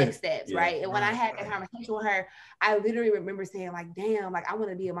are the next steps, Yeah, right? And when I had that conversation with her, I literally remember saying, like, damn, like I want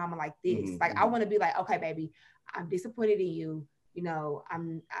to be a mama like this. Like, I want to be like, okay, baby, I'm disappointed in you. You know,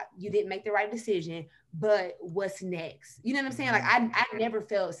 you didn't make the right decision, but what's next? You know what I'm saying? Like, I never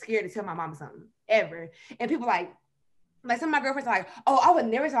felt scared to tell my mom something ever. And people like some of my girlfriends are like, oh, I would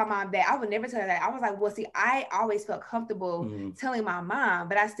never tell my mom that. I would never tell her that. I was like, well, see, I always felt comfortable telling my mom,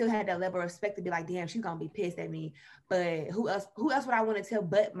 but I still had that level of respect to be like, damn, she's gonna be pissed at me. But who else would I want to tell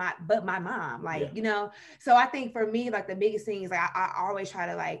but my mom? Like, you know. So I think for me, like the biggest thing is like I always try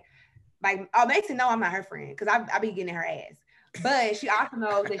to like Mason know I'm not her friend because I be getting in her ass. But she also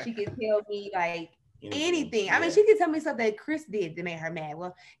knows that she can tell me like anything. I mean, she can tell me stuff that Chris did that made her mad.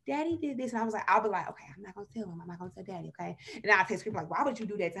 Well, Daddy did this, and I was like, I'll be like, okay, I'm not gonna tell him. I'm not gonna tell Daddy, okay? And I'll text Chris like, why would you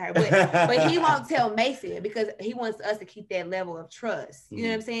do that to her? But he won't tell Mason because he wants us to keep that level of trust. You know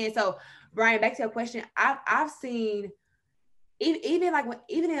what I'm saying? So, Brian, back to your question, I've seen even in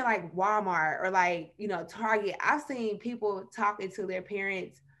like Walmart or like, you know, Target, I've seen people talking to their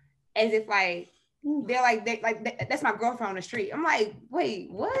parents as if like they're like that's my girlfriend on the street. I'm like, wait,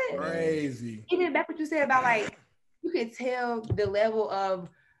 what? Crazy. Even back what you said about like you can tell the level of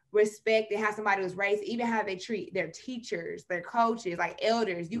respect and how somebody was raised, even how they treat their teachers, their coaches, like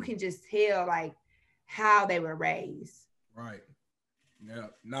elders. You can just tell like how they were raised. Right. Yeah.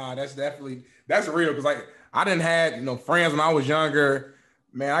 Nah, that's real because like I didn't had, you know, friends when I was younger.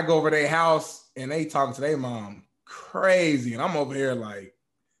 Man, I go over their house and they talking to their mom crazy, and I'm over here like,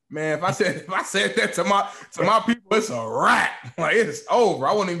 man, if I said that to my people, it's a wrap. Like it's over.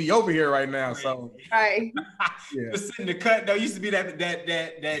 I wouldn't even be over here right now. So right. Yeah. Just sit in the cut though. Used to be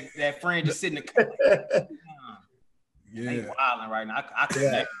that friend just sit in the cut. Yeah. They wilding right now. I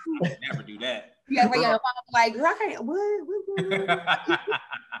could never do that. Yeah, but your mom like, girl, I can't. What?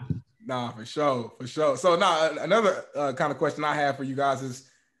 Nah, for sure. So now another kind of question I have for you guys is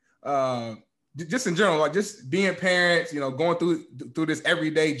just in general, like just being parents, you know, going through this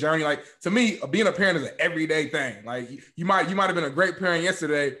everyday journey. Like to me, being a parent is an everyday thing. Like you might have been a great parent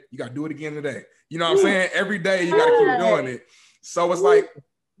yesterday. You got to do it again today. You know what I'm saying? Every day you got to keep doing it. So it's like,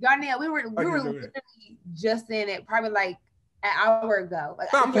 Darnell, we were literally just in it probably like an hour ago. Like,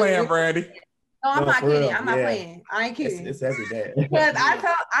 stop playing, Brandy. No, I'm not kidding. I'm not playing. I ain't kidding. It's every day. Because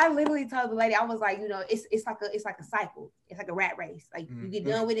I literally told the lady, I was like, you know, it's like a cycle. It's like a rat race. Like you get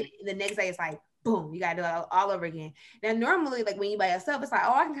done with it, and the next day it's like, boom, you gotta do it all over again. Now, normally, like when you by yourself, it's like,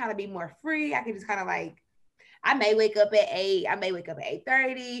 oh, I can kind of be more free. I can just kind of like, I may wake up at 8, I may wake up at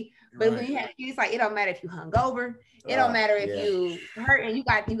 8:30. But when you have kids, like it don't matter if you hungover. It don't matter if you hurt, and you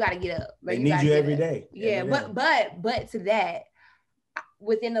got to get up. Like, they need you every day. Yeah, but to that,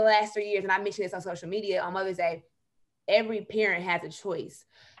 within the last 3 years, and I mentioned this on social media on Mother's Day, every parent has a choice.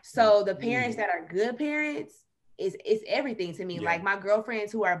 So the parents that are good parents, it's everything to me. Yeah. Like my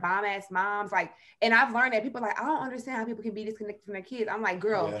girlfriends who are bomb ass moms, like, and I've learned that people are like, I don't understand how people can be disconnected from their kids. I'm like,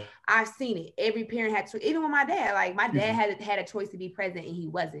 girl, I've seen it. Every parent had to, even with my dad, like my dad had a choice to be present and he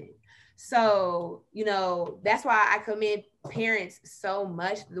wasn't. So, you know, that's why I commend parents so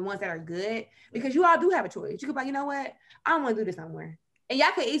much, the ones that are good, because you all do have a choice. You could be like, you know what? I don't want to do this somewhere. And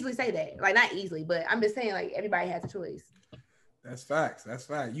y'all could easily say that, like not easily, but I'm just saying like everybody has a choice. That's facts. That's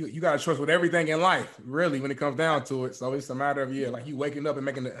fact. You got a choice with everything in life, really, when it comes down to it. So it's a matter of like you waking up and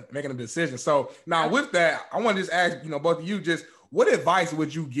making a decision. So now with that, I want to just ask, you know, both of you, just what advice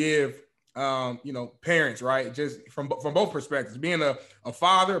would you give, you know, parents, right? Just from both perspectives, being a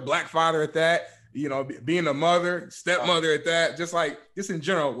father, Black father at that, you know, being a mother, stepmother at that, just in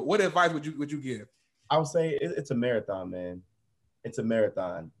general, what advice would you give? I would say it's a marathon, man. It's a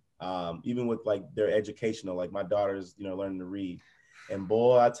marathon. Even with like their educational, like my daughter's, you know, learning to read, and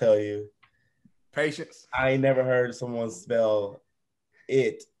boy, I tell you, patience. I ain't never heard someone spell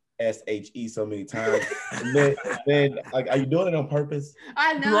it S-H-E so many times. And then like, are you doing it on purpose?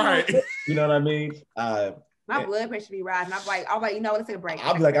 I know, right? You know what I mean? My blood pressure be rising. I'm like, you know, let's take a break.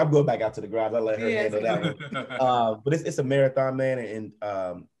 I'm going back out to the garage. I'll let her handle that one. But it's a marathon, man,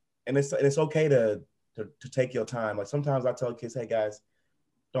 and it's okay to take your time. Like sometimes I tell kids, hey guys,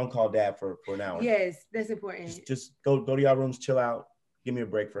 don't call dad for an hour. Yes, that's important. Just go to your rooms, chill out, give me a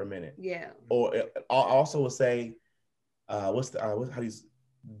break for a minute. Yeah. Or I also would say,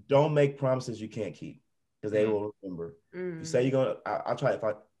 don't make promises you can't keep, because they will remember. You say you're gonna. I'll try.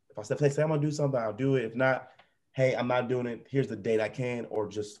 If I say I'm gonna do something, I'll do it. If not, hey, I'm not doing it. Here's the date I can, or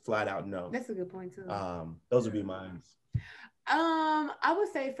just flat out no. That's a good point too. Those would be mine. I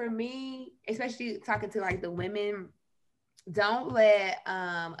would say for me, especially talking to like the women, don't let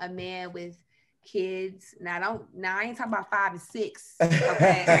a man with kids. Now I ain't talking about 5 and 6.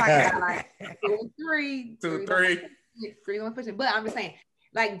 Okay, I'm talking about like 2 and 3. 2 and 3. 3 on pushing. But I'm just saying,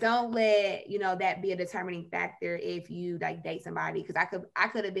 like, don't let that be a determining factor if you like date somebody, because I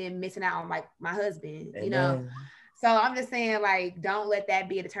could have been missing out on like my husband, So I'm just saying, like, don't let that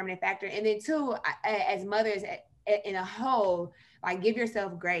be a determining factor. And then 2, as mothers in a whole, like, give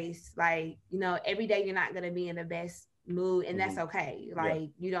yourself grace. Like, every day you're not gonna be in the best mood, and that's okay. Like,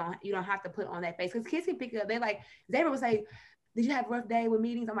 you don't have to put on that face, because kids can pick it up. They like, Xavier would say, did you have a rough day with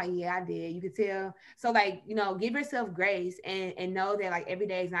meetings? I'm like, yeah, I did. You could tell. So like, give yourself grace and know that like every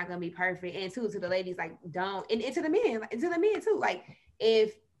day is not gonna be perfect. And to the ladies, like, don't, and to the men too. Like,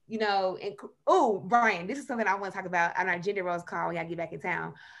 if Brian, this is something I want to talk about on our gender roles call when y'all get back in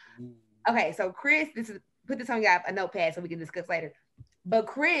town. Okay, so Chris, put this on a notepad so we can discuss later. But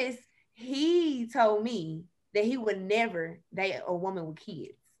Chris, he told me that he would never date a woman with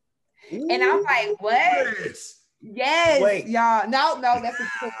kids. Ooh, and I'm like, what? Chris. Yes, wait. Y'all. No, that's what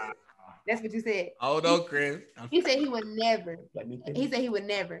you said. That's what you said. Hold on, Chris. He said he would never. He said he would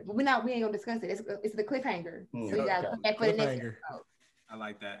never. But we ain't gonna discuss it. It's the cliffhanger. So we gotta come back for the next episode. I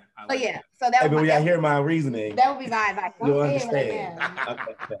like that. So that would be y'all hear my reasoning. That would be my advice. You'll understand.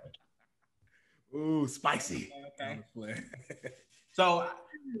 Okay. Ooh, spicy. Okay. So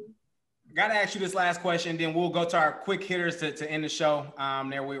gotta ask you this last question, then we'll go to our quick hitters to end the show.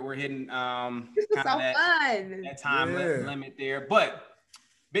 There we're hitting this was so fun. That time limit there. But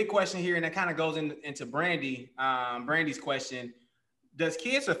big question here, and that kind of goes into Brandy's question. Does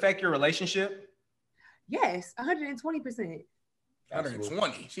kids affect your relationship? Yes, 120%.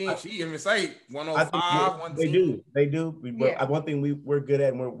 120. She even say 105. They do. One thing we're good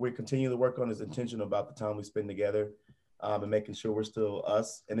at, and we're continuing to work on, is intentional about the time we spend together. And making sure we're still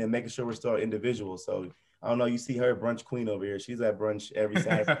us, and then making sure we're still individuals. So I don't know, you see her brunch queen over here. She's at brunch every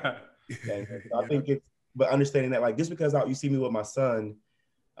Saturday. I think but understanding that, like, just because you see me with my son,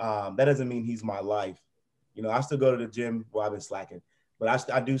 that doesn't mean he's my life. I still go to the gym. Well, I've been slacking,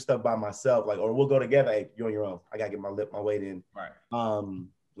 but I do stuff by myself, like, or we'll go together. Hey, you're on your own. I gotta get my weight in. Right.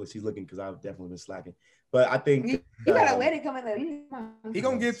 Well, she's looking because I've definitely been slacking. But I think you gotta let it come in there. He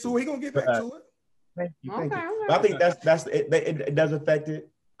gonna get to it. He gonna get back to it. Thank you. But I think that's it. It does affect it,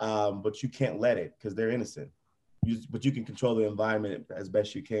 but you can't let it, because they're innocent. But you can control the environment as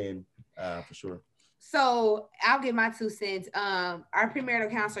best you can, for sure. So I'll give my 2 cents. Our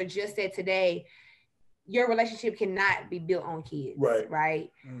premarital counselor just said today, your relationship cannot be built on kids, right?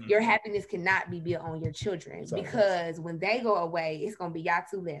 Mm-hmm. Your happiness cannot be built on your children, because when they go away, it's gonna be y'all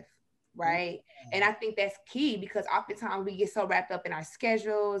 2 left. Right. And I think that's key, because oftentimes we get so wrapped up in our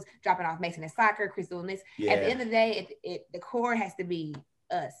schedules, dropping off Mason at soccer, Chris doing this. Yeah. At the end of the day, the core has to be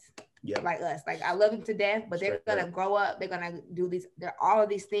us. Yep. Like us. Like, I love them to death, but they're going to grow up. They're going to do all of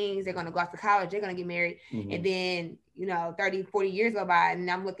these things. They're going to go off to college. They're going to get married. Mm-hmm. And then, 30, 40 years go by, and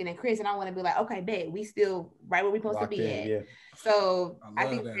I'm looking at Chris, and I want to be like, okay, babe, we still right where we're supposed to be at. Yeah. So I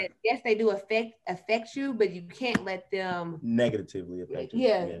think that, yes, they do affect you, but you can't let them negatively affect you.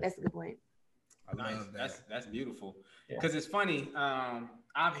 Yeah, that's a good point. Nice. That's beautiful. Because it's funny.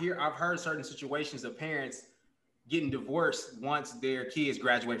 I've heard certain situations of parents getting divorced once their kids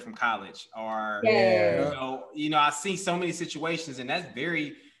graduate from college, or I see so many situations, and that's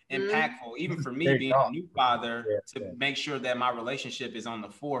very impactful, even for me being a new father, to make sure that my relationship is on the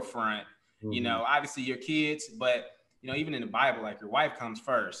forefront. Mm-hmm. Obviously your kids, but even in the Bible, like, your wife comes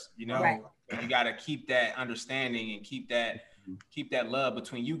first. You got to keep that understanding and keep that love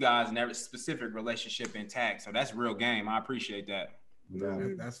between you guys and every specific relationship intact. So that's real game. I appreciate that. Yeah,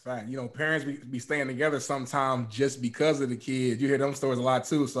 that's fact. Parents be staying together sometimes just because of the kids. You hear them stories a lot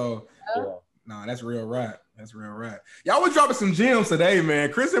too. So no, that's real right. That's real right. Y'all was dropping some gems today,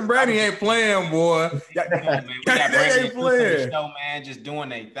 man. Chris and Brandy ain't playing, boy. We got Brandy ain't playing. Show, man, just doing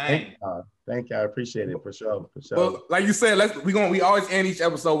their thing. Thank you. I appreciate it for sure. Well, like you said, we always end each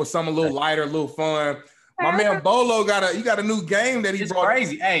episode with something a little lighter, a little fun. My man Bolo got a new game that he brought.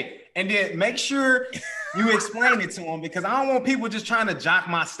 Crazy. Hey, and then make sure you explain it to him, because I don't want people just trying to jock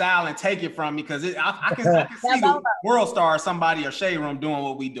my style and take it from me, because I can see World Star or somebody or Shade Room doing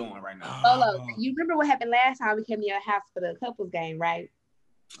what we doing right now. Bolo, you remember what happened last time we came to your house for the couples game, right?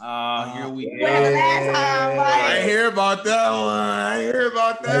 Here we go. I ain't hear about that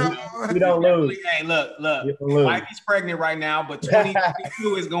one. We don't lose. Hey, look. Wifey's pregnant right now, but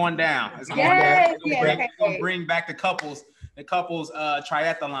 2022 is going down. It's going down. It's going to bring back the couples. the couples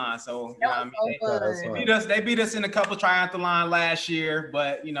triathlon. So you know what I mean? So They beat us in a couple triathlon last year,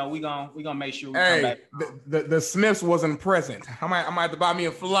 but you know we gonna make sure we come back. The Smiths wasn't present. I might have to buy me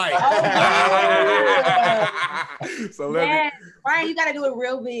a flight. So Ryan, you gotta do it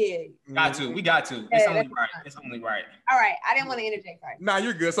real big. We got to. It's only right. It's only right. All right, I didn't want to interject. Sorry. Nah,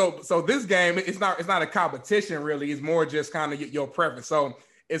 you're good. So this game, it's not a competition really. It's more just kind of your preference. So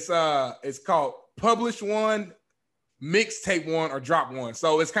it's called Publish One, Mixtape One, or Drop One.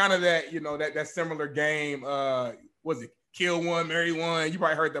 So it's kind of that, you know, that similar game. Was it Kill One, Marry One? You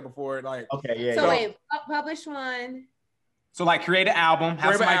probably heard that before. Like, okay, yeah. So wait, Publish One. So like create an album,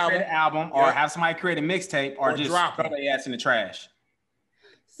 have somebody create an album, or yeah. have somebody create a mixtape, or just drop throw their ass in the trash.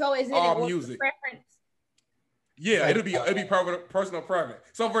 So is it all music preference? Yeah, it'll be personal preference.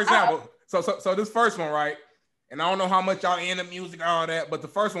 So for example, so this first one, right? And I don't know how much y'all into music, all that, but the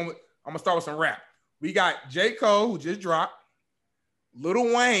first one, I'm gonna start with some rap. We got J. Cole, who just dropped,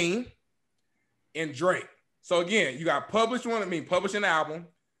 Lil Wayne, and Drake. So again, you got publish an album,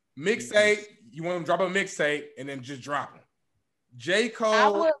 mixtape. You want them to drop a mixtape and then just drop them. J.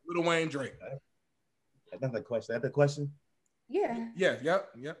 Cole, Lil Wayne, Drake. That's the question. That's the question. Yeah. Yep.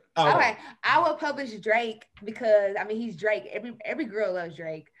 Oh, okay. I would publish Drake because he's Drake. Every girl loves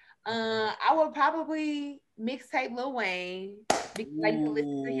Drake. I would probably mixtape Lil Wayne because I used to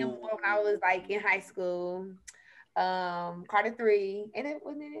listen to him more when I was like in high school. Carter 3, and it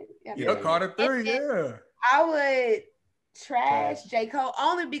wasn't it. Yeah, Carter 3. Yeah. I would trash J. Cole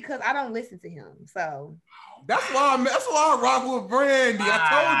only because I don't listen to him. So that's why I rock with Brandy. I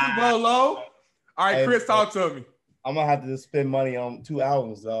told you, Bolo. All right, Chris, talk to me. I'm gonna have to just spend money on 2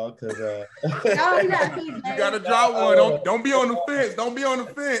 albums, dog. Cause you gotta drop one. Don't be on the fence. Don't be on the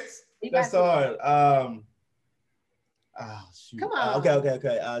fence. That's hard. Shoot. Come on.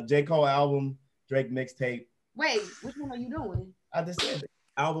 Okay. J. Cole album, Drake mixtape. Wait, which one are you doing? I just said it.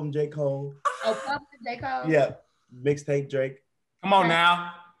 Album J. Cole. Oh, publish J. Cole. Yeah, mixtape Drake. Come on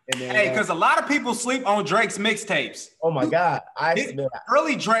now. Hey, because a lot of people sleep on Drake's mixtapes. Oh my God.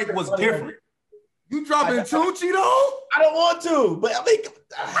 Early Drake was different. You dropping Tunechi though? I don't want to, but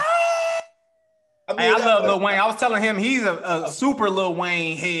I love Lil Wayne. I was telling him he's a super Lil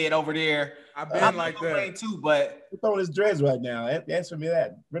Wayne head over there. I've been like Lil that Wayne too, but he's throwing his dreads right now. Answer me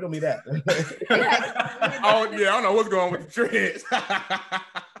that. Riddle me that. Oh yeah, I don't know what's going on with the dreads.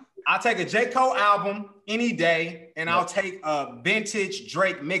 I'll take a J. Cole album any day, and I'll take a vintage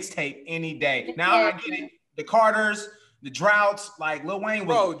Drake mixtape any day. Now I get it. The Carters, the Droughts, like Lil Wayne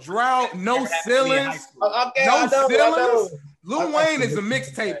was. Drought, no ceilings. No ceilings. Lil Wayne is a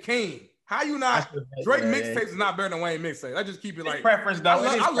mixtape king. How you not? Drake mixtapes is not better than Wayne mixtapes. I just keep it like preference though.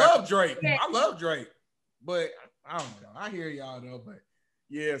 I love Drake. I love Drake, but I don't know. I hear y'all though, but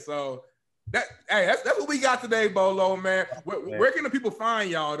yeah. So that's what we got today, Bolo, man. Where can the people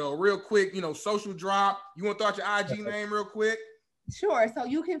find y'all though? Real quick, social drop. You want to throw out your IG name real quick? Sure. So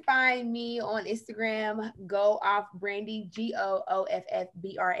you can find me on Instagram, Go Off Brandy,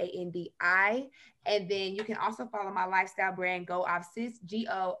 GOOFFBRANDI. And then you can also follow my lifestyle brand, Go Off Sis,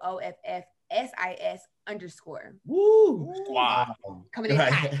 GOOFFSIS _. Woo! Wow. Coming in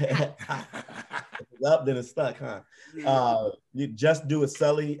hot. Up, then it's stuck, huh? You just do it,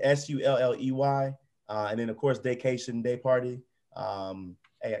 Sully, SULLEY. And then of course, Daycation Day Party.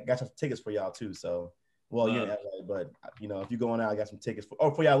 Hey, I got some tickets for y'all too. So, well, you're in LA, but if you're going out, I got some tickets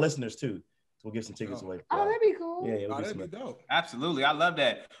for y'all listeners too. So we'll give some tickets away. Oh, that'd be cool. Yeah, that'd be dope. Absolutely. I love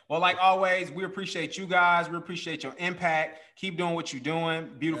that. Well, like always, we appreciate you guys. We appreciate your impact. Keep doing what you're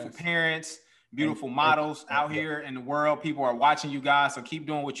doing. Beautiful parents, beautiful models out here in the world. People are watching you guys. So keep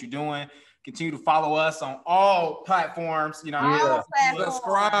doing what you're doing. Continue to follow us on all platforms.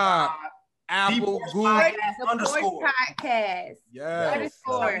 Subscribe. Apple, Google, Podcast. Yes.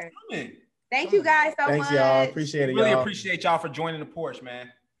 Thank you guys so much. Thanks, y'all. Appreciate it, y'all. Really appreciate y'all for joining the porch,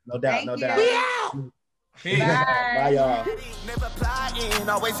 man. No doubt, no doubt. Peace. Bye, y'all. Never plotting,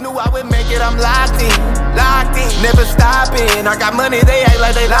 always knew I would make it. I'm locked in, never stopping. I got money, they act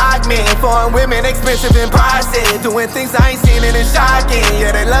like they like me. Foreign women, expensive in pricing. Doing things I ain't seen and it's shocking.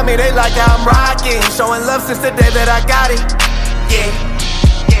 Yeah, they love me, they like how I'm rocking. Showing love since the day that I got it.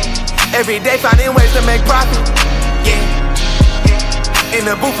 Yeah. Every day finding ways to make profit. Yeah. In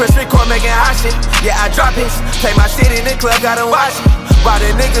the booth, press record, making hot shit. Yeah, I drop hits, play my shit in the club, gotta watch it. While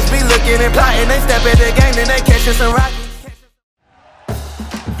the niggas be looking and plotting, they step in the game, then they catching some rockets.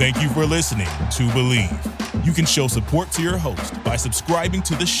 Thank you for listening to Believe. You can show support to your host by subscribing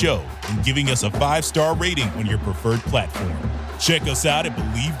to the show and giving us a 5-star rating on your preferred platform. Check us out at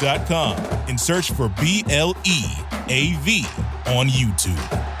Believe.com and search for BLEAV on YouTube.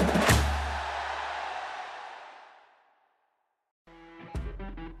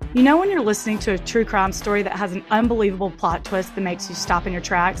 You know when you're listening to a true crime story that has an unbelievable plot twist that makes you stop in your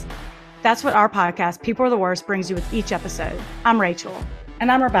tracks? That's what our podcast, People Are the Worst, brings you with each episode. I'm Rachel.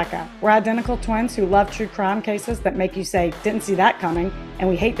 And I'm Rebecca. We're identical twins who love true crime cases that make you say, didn't see that coming, and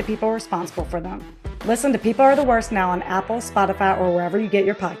we hate the people responsible for them. Listen to People Are the Worst now on Apple, Spotify, or wherever you get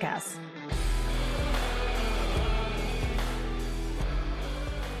your podcasts.